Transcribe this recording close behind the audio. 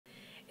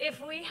If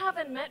we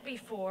haven't met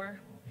before,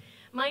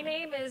 my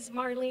name is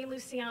Marlene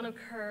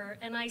Luciano-Kerr,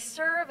 and I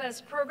serve as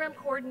program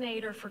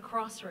coordinator for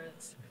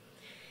Crossroads.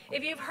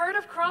 If you've heard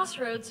of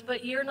Crossroads,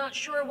 but you're not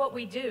sure what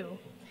we do,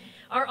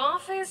 our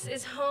office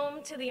is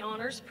home to the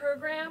honors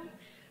program,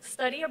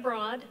 study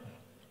abroad,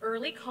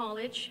 early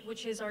college,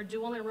 which is our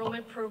dual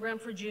enrollment program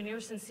for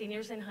juniors and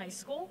seniors in high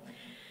school,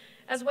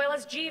 as well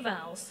as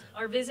GVALs,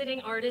 our visiting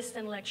artist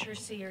and lecture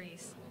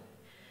series.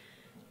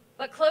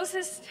 But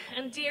closest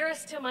and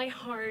dearest to my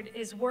heart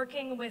is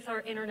working with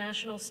our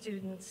international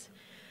students,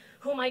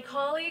 who my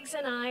colleagues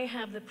and I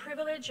have the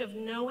privilege of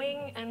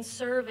knowing and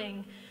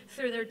serving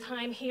through their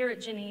time here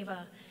at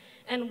Geneva,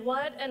 and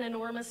what an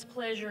enormous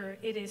pleasure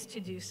it is to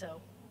do so.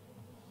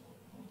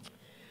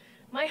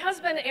 My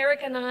husband Eric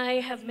and I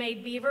have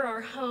made Beaver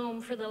our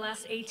home for the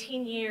last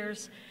 18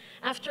 years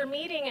after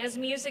meeting as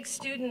music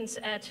students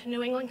at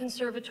New England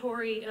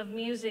Conservatory of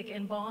Music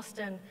in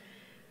Boston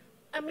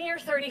a mere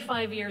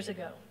 35 years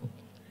ago.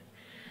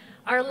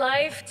 Our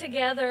life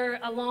together,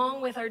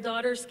 along with our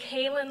daughters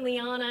Kaylin,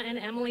 Liana, and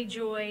Emily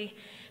Joy,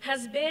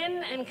 has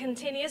been and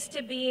continues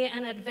to be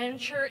an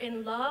adventure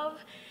in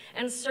love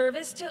and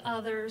service to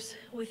others,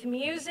 with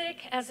music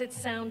as its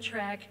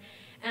soundtrack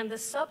and the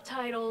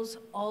subtitles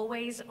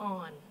always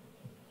on.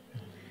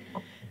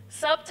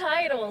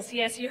 Subtitles,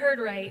 yes, you heard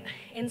right.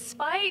 In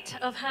spite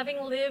of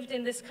having lived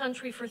in this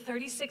country for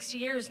 36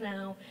 years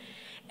now,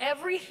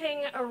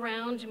 everything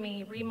around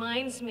me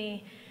reminds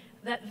me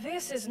that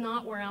this is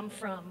not where I'm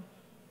from.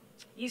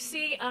 You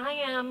see, I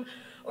am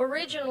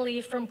originally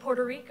from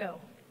Puerto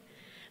Rico,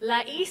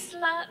 La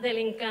Isla del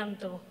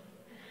Encanto,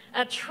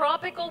 a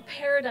tropical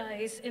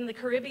paradise in the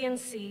Caribbean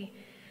Sea,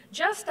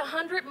 just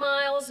 100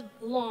 miles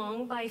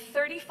long by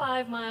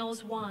 35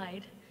 miles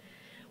wide,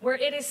 where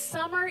it is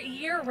summer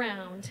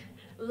year-round.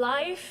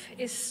 Life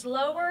is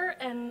slower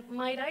and,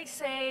 might I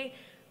say,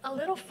 a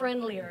little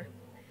friendlier,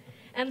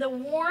 and the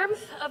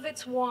warmth of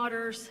its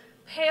waters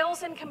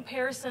pales in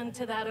comparison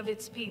to that of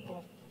its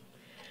people.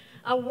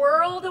 A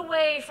world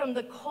away from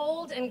the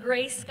cold and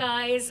gray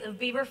skies of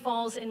Beaver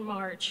Falls in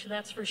March,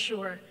 that's for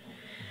sure.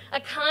 A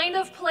kind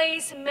of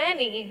place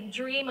many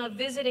dream of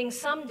visiting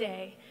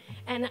someday,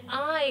 and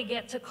I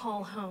get to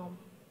call home.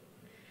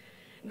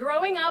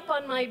 Growing up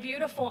on my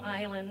beautiful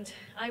island,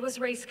 I was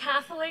raised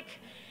Catholic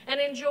and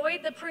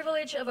enjoyed the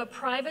privilege of a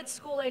private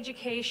school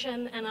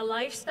education and a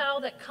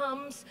lifestyle that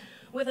comes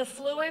with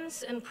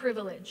affluence and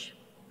privilege.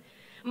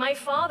 My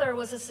father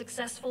was a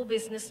successful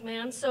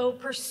businessman, so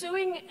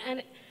pursuing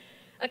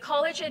a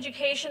college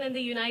education in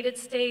the United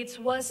States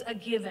was a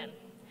given,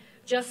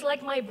 just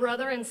like my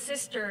brother and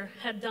sister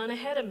had done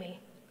ahead of me.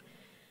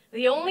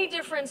 The only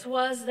difference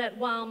was that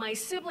while my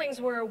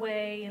siblings were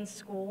away in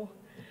school,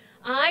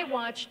 I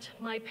watched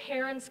my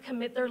parents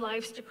commit their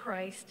lives to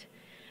Christ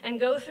and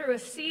go through a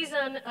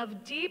season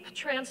of deep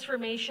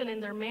transformation in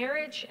their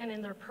marriage and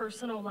in their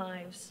personal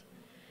lives.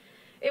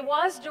 It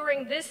was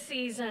during this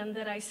season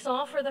that I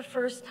saw for the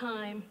first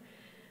time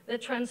the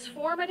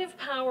transformative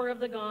power of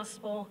the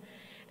gospel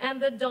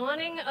and the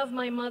dawning of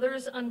my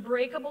mother's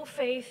unbreakable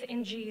faith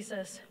in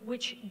Jesus,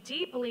 which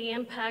deeply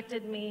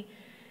impacted me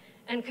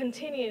and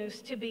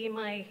continues to be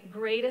my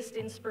greatest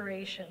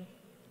inspiration.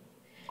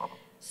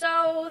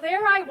 So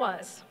there I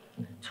was,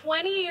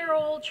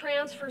 20-year-old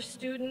transfer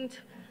student,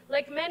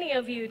 like many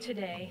of you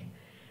today,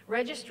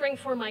 registering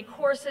for my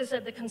courses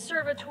at the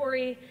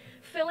conservatory,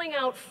 filling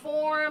out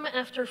form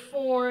after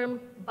form,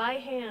 by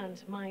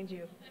hand, mind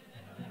you.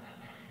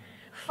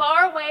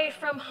 Far away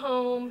from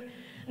home,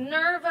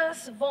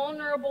 nervous,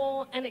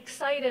 vulnerable, and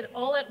excited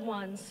all at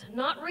once,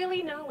 not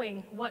really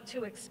knowing what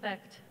to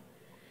expect.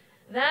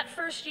 That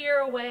first year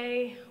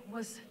away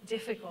was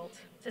difficult,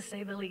 to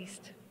say the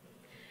least.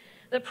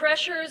 The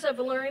pressures of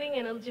learning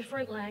in a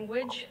different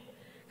language,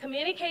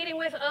 communicating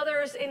with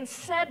others in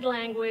said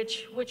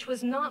language, which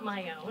was not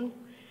my own,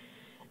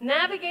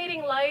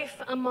 navigating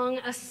life among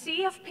a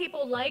sea of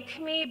people like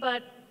me,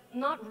 but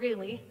not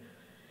really,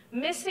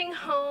 missing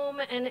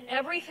home and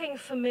everything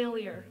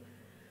familiar,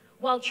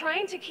 while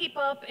trying to keep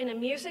up in a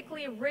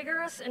musically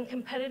rigorous and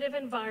competitive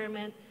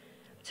environment,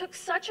 took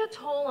such a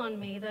toll on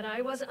me that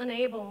I was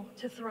unable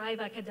to thrive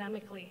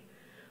academically,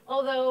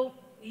 although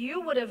you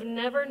would have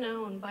never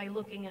known by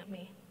looking at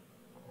me.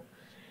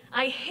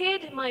 I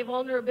hid my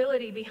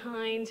vulnerability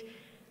behind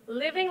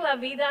living la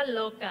vida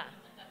loca.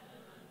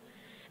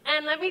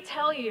 And let me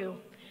tell you,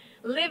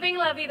 living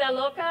la vida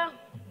loca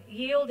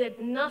yielded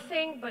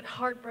nothing but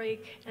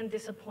heartbreak and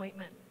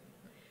disappointment.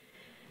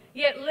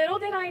 Yet little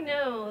did I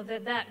know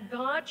that that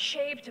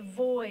God-shaped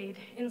void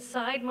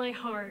inside my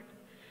heart,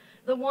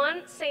 the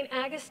one St.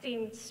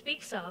 Augustine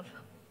speaks of,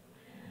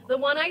 the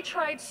one I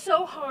tried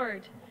so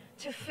hard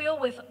to fill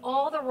with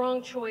all the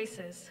wrong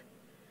choices,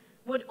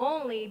 would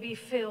only be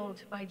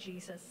filled by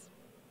Jesus.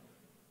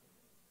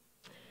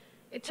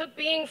 It took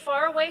being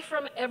far away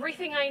from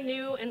everything I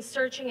knew and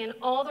searching in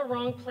all the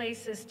wrong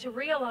places to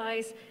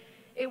realize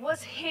it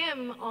was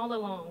him all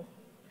along,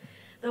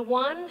 the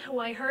one who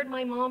I heard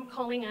my mom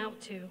calling out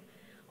to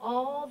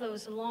all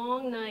those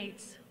long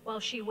nights while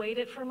she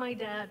waited for my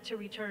dad to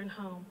return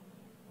home.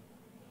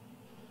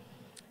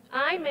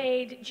 I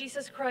made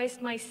Jesus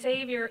Christ my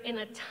Savior in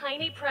a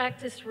tiny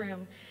practice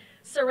room,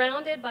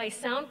 surrounded by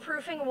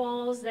soundproofing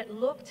walls that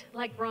looked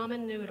like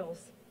ramen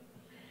noodles,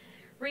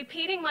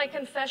 repeating my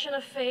confession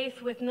of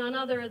faith with none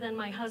other than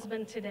my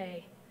husband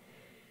today.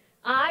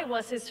 I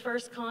was his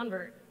first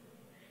convert,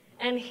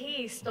 and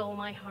he stole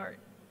my heart.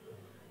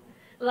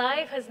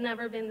 Life has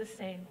never been the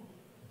same.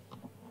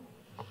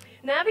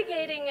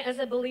 Navigating as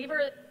a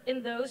believer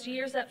in those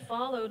years that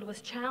followed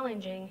was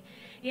challenging,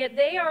 yet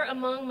they are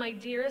among my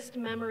dearest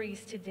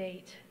memories to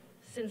date.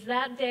 Since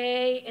that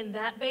day in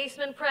that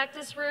basement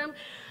practice room,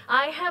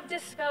 I have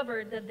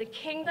discovered that the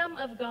kingdom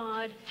of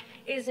God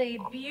is a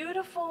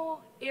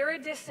beautiful,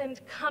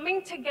 iridescent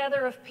coming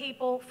together of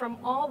people from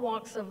all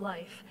walks of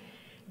life,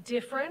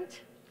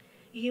 different,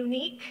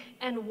 unique,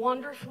 and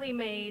wonderfully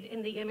made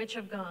in the image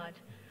of God,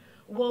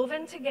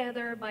 woven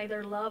together by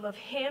their love of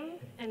Him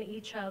and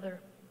each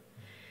other.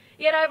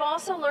 Yet I've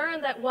also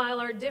learned that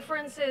while our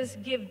differences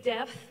give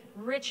depth,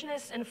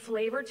 richness, and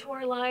flavor to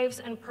our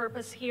lives and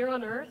purpose here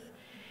on earth,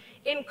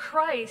 in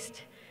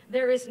Christ,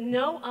 there is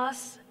no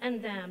us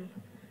and them.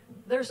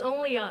 There's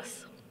only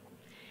us.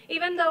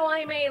 Even though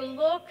I may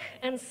look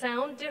and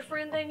sound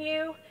different than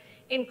you,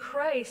 in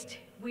Christ,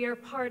 we are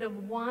part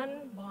of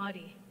one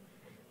body.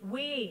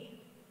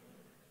 We,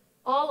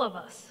 all of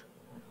us,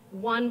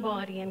 one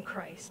body in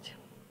Christ.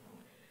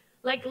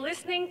 Like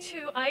listening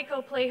to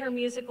Aiko play her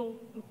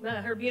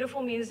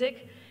beautiful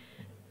music,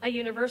 a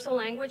universal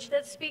language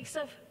that speaks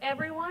of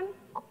everyone,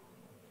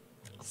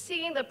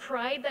 seeing the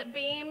pride that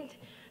beamed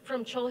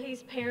from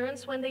Cholhi's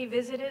parents when they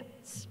visited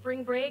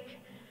spring break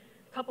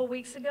a couple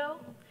weeks ago,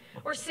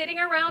 or sitting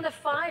around a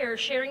fire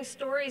sharing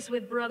stories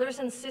with brothers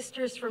and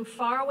sisters from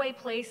faraway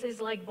places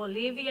like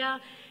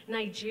Bolivia,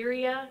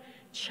 Nigeria,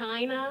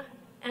 China,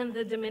 and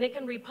the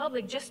Dominican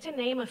Republic, just to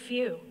name a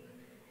few.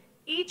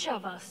 Each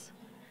of us,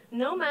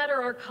 no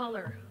matter our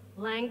color,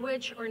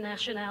 language, or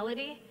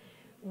nationality,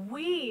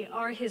 we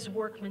are His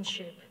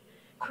workmanship,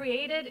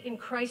 created in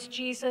Christ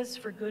Jesus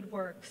for good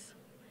works.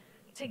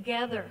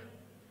 Together,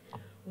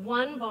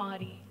 one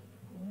body,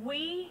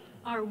 we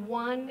are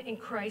one in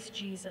Christ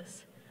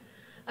Jesus,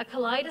 a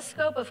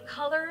kaleidoscope of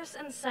colors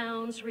and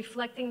sounds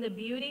reflecting the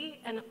beauty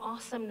and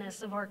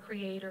awesomeness of our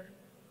Creator.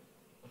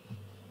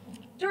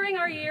 During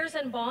our years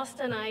in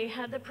Boston, I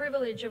had the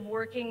privilege of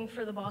working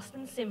for the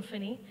Boston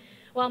Symphony,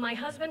 while my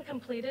husband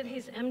completed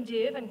his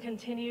MDiv and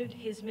continued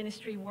his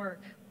ministry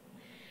work.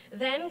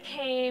 Then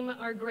came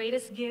our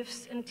greatest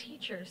gifts and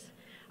teachers,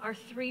 our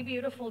 3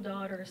 beautiful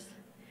daughters.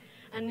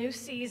 A new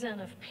season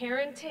of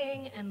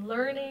parenting and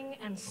learning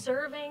and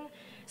serving,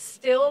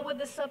 still with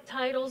the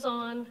subtitles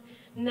on,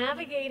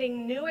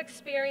 navigating new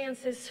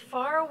experiences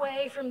far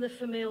away from the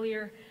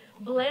familiar,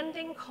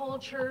 blending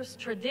cultures,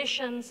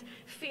 traditions,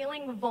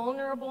 feeling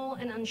vulnerable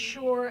and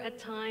unsure at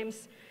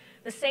times,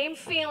 the same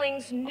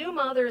feelings new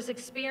mothers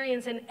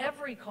experience in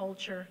every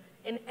culture,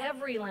 in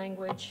every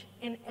language,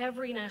 in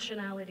every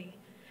nationality.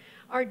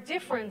 Our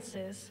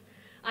differences,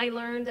 I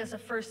learned as a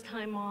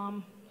first-time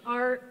mom,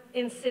 are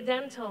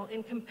incidental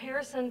in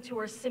comparison to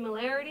our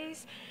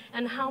similarities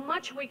and how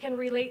much we can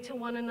relate to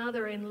one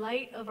another in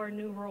light of our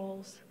new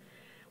roles.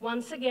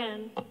 Once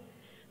again,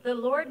 the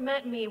Lord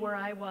met me where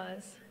I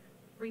was,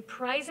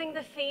 reprising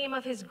the theme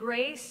of His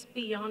grace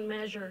beyond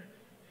measure.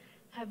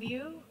 Have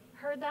you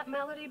heard that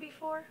melody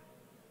before?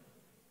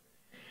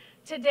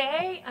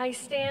 Today, I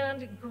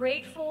stand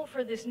grateful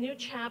for this new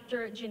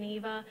chapter at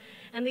Geneva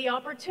and the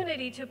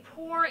opportunity to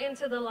pour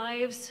into the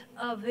lives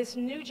of this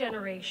new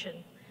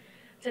generation,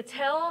 to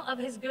tell of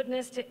His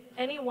goodness to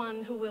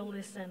anyone who will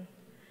listen.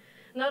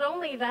 Not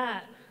only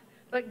that,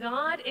 but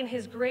God in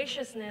His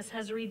graciousness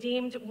has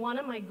redeemed one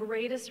of my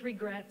greatest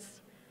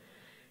regrets.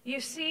 You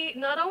see,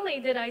 not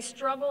only did I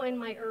struggle in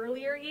my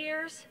earlier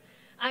years,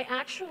 I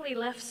actually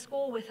left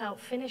school without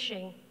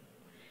finishing.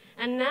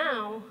 And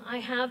now I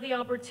have the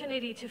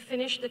opportunity to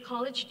finish the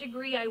college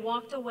degree I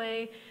walked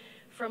away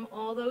from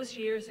all those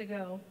years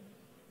ago.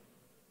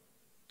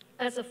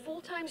 As a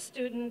full-time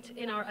student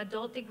in our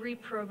adult degree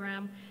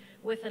program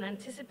with an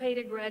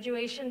anticipated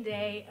graduation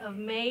day of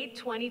May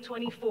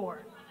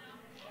 2024.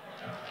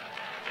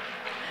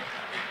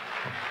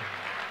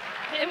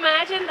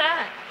 Imagine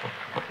that.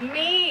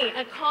 Me,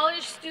 a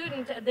college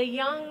student at the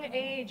young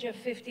age of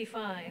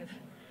 55.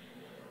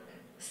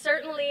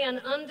 Certainly an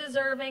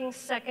undeserving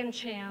second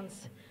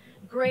chance.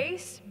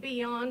 Grace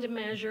beyond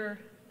measure,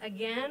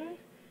 again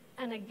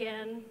and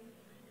again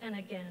and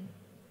again.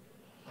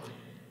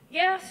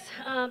 Yes,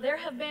 there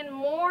have been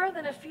more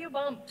than a few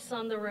bumps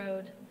on the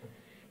road,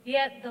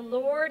 yet the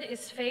Lord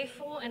is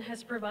faithful and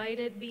has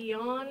provided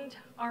beyond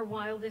our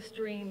wildest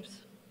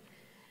dreams.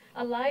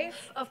 A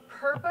life of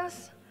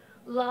purpose,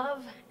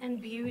 love, and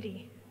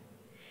beauty.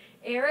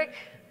 Eric,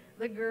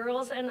 the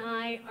girls, and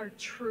I are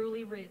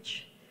truly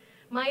rich.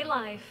 My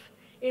life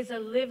is a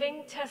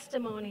living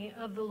testimony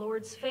of the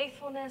Lord's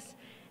faithfulness,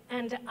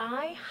 and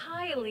I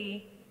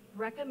highly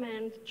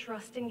recommend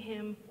trusting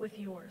Him with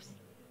yours.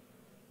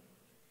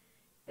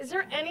 Is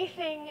there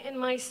anything in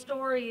my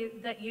story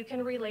that you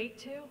can relate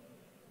to?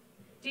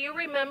 Do you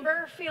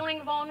remember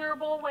feeling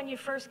vulnerable when you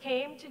first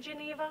came to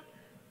Geneva?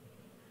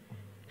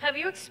 Have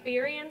you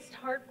experienced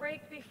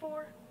heartbreak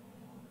before?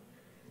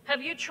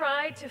 Have you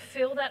tried to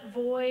fill that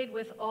void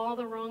with all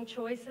the wrong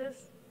choices?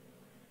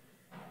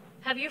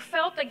 Have you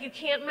felt like you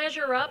can't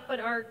measure up but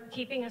are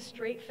keeping a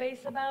straight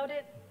face about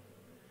it?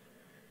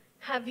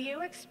 Have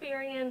you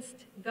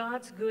experienced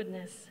God's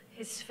goodness,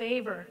 His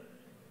favor,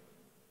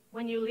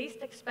 when you least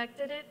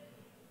expected it?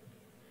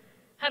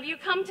 Have you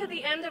come to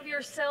the end of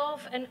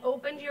yourself and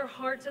opened your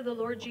heart to the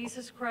Lord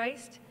Jesus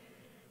Christ?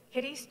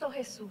 Cristo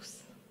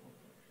Jesús.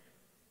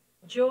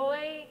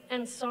 Joy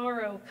and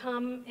sorrow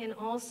come in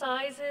all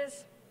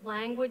sizes,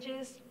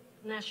 languages,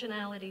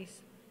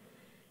 nationalities,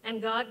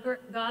 and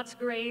God's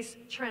grace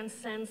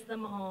transcends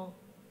them all.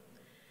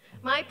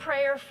 My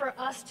prayer for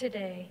us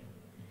today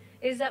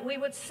is that we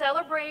would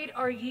celebrate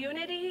our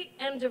unity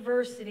and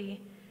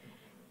diversity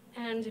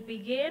and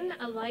begin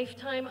a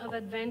lifetime of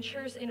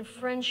adventures in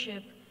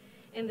friendship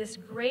in this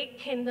great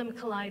kingdom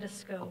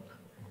kaleidoscope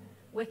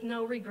with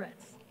no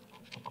regrets.